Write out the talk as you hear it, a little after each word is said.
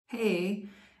Hey,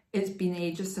 it's been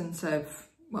ages since I've,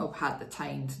 well, had the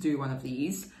time to do one of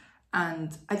these,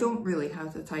 and I don't really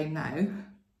have the time now,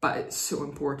 but it's so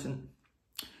important.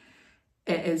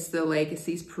 It is the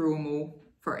Legacies promo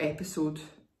for episode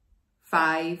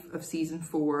 5 of season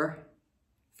 4,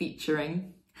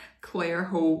 featuring Claire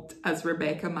Holt as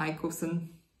Rebecca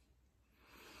MIKAELSON.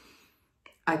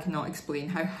 I cannot explain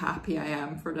how happy I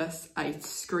am for this. I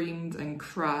screamed and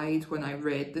cried when I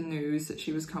read the news that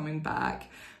she was coming back.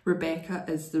 Rebecca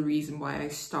is the reason why I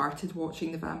started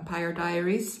watching The Vampire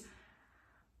Diaries.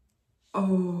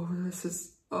 Oh, this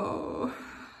is, oh.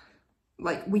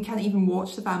 Like, we can't even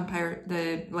watch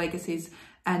the Legacies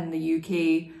in the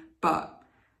UK, but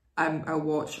I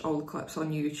watch all the clips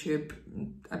on YouTube.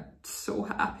 I'm so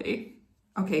happy.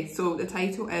 Okay, so the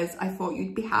title is, I Thought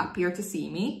You'd Be Happier to See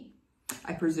Me.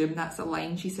 I presume that's a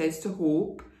line she says to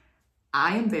Hope.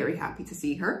 I am very happy to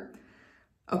see her.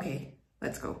 Okay,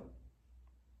 let's go.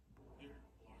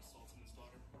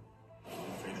 I'm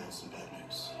afraid I have some bad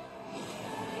news.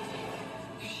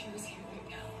 If she was here right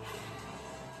now,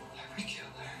 I would kill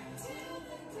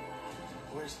her.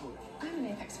 Where's Hope? I'm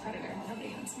an apex predator.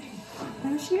 Nobody hunts me.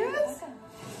 There she is.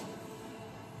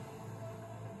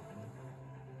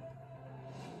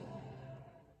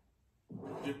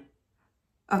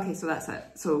 Okay, so that's it.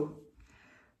 So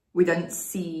we didn't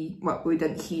see, well, we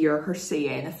didn't hear her say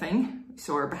anything. We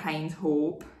saw her behind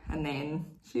Hope, and then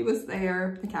she was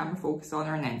there, the camera focused on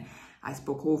her, and then I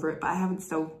spoke over it, but I haven't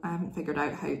figured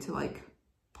out how to like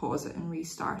pause it and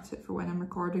restart it for when I'm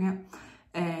recording it.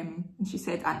 And she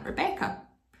said, Aunt Rebecca.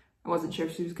 I wasn't sure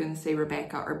if she was going to say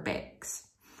Rebecca or Bex.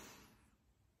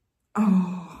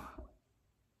 Oh,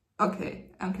 okay.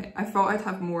 I thought I'd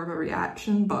have more of a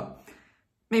reaction, but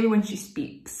maybe when she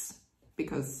speaks,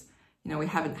 because, you know, we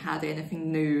haven't had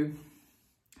anything new.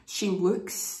 She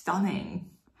looks stunning.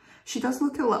 She does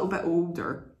look a little bit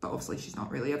older, but obviously she's not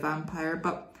really a vampire,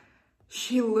 but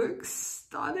she looks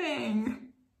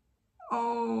stunning.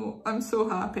 Oh, I'm so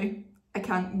happy. I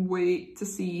can't wait to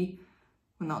see,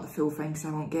 well, not the full thing because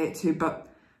I won't get to,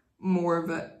 but more of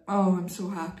it. Oh, I'm so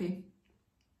happy.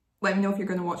 Let me know if you're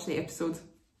going to watch the episode.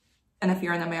 And if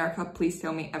you're in America, please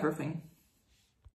tell me everything.